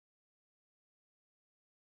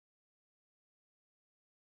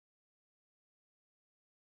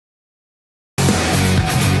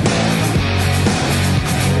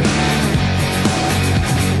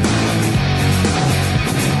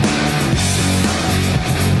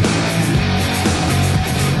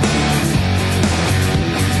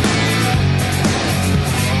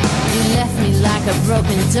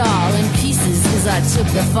laughing doll in pieces as I took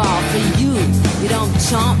the fall for you. You don't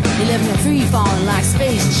chomp, you left me free falling like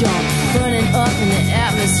space junk, burning up in the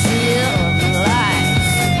atmosphere of life.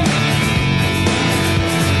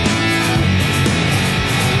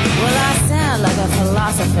 Well, I sound like a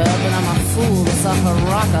philosopher, but I'm a fool, a suffer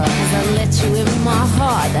rocker, cause I let you in my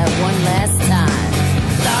heart that one last time.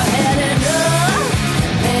 I've had enough,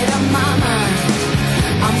 made up my mind.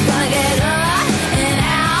 I'm gonna get up and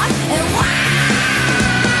out and wild.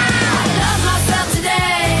 I love myself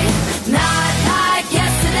today, not like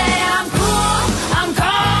yesterday. I'm cool, I'm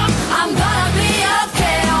calm, I'm gonna be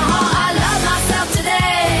okay. I love myself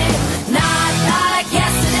today, not like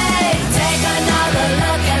yesterday. Take another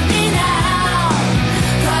look at me now,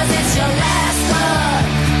 cause it's your last look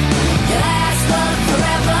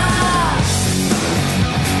forever.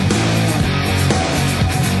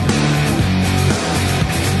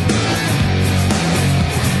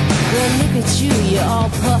 Well, look at you, you're all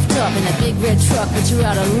puffed up in a big red truck, but you're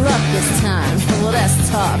out of luck this time. Well, that's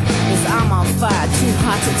tough, cause I'm on fire, too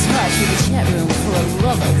hot to touch, with a chat room full of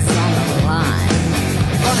lovers on the line.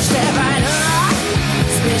 Gonna step right up,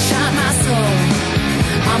 spit shine my soul.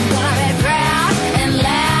 I'm gonna be brave.